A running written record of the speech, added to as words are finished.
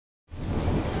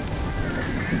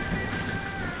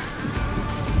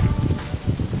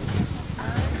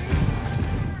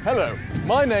Hello,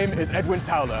 my name is Edwin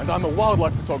Towler and I'm a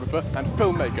wildlife photographer and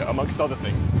filmmaker, amongst other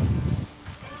things.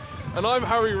 And I'm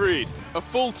Harry Reid, a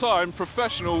full-time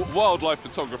professional wildlife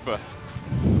photographer.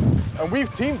 And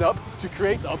we've teamed up to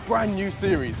create a brand new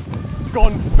series,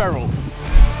 GoneFeral.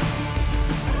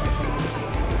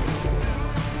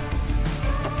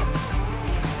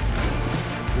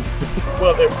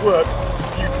 Well, it works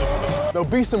beautifully. There'll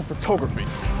be some photography.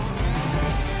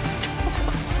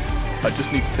 I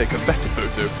just need to take a better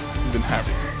photo than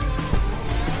Harry.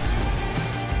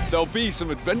 There'll be some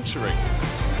adventuring.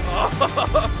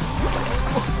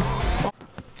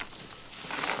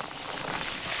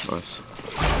 Nice.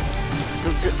 Let's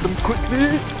go get them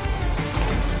quickly.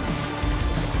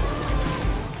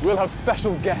 We'll have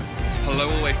special guests. Hello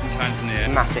all the way from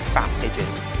Tanzania. Massive fat pigeon.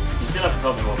 You still haven't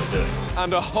told me what we're doing.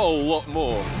 And a whole lot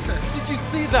more. Did you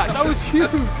see that? That was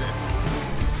huge.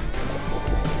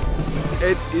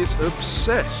 Ed is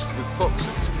obsessed with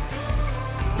foxes.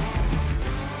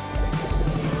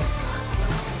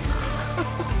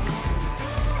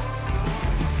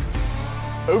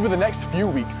 Over the next few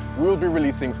weeks, we'll be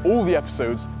releasing all the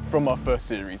episodes from our first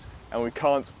series, and we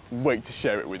can't wait to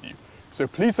share it with you. So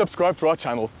please subscribe to our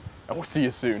channel, and we'll see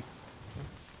you soon.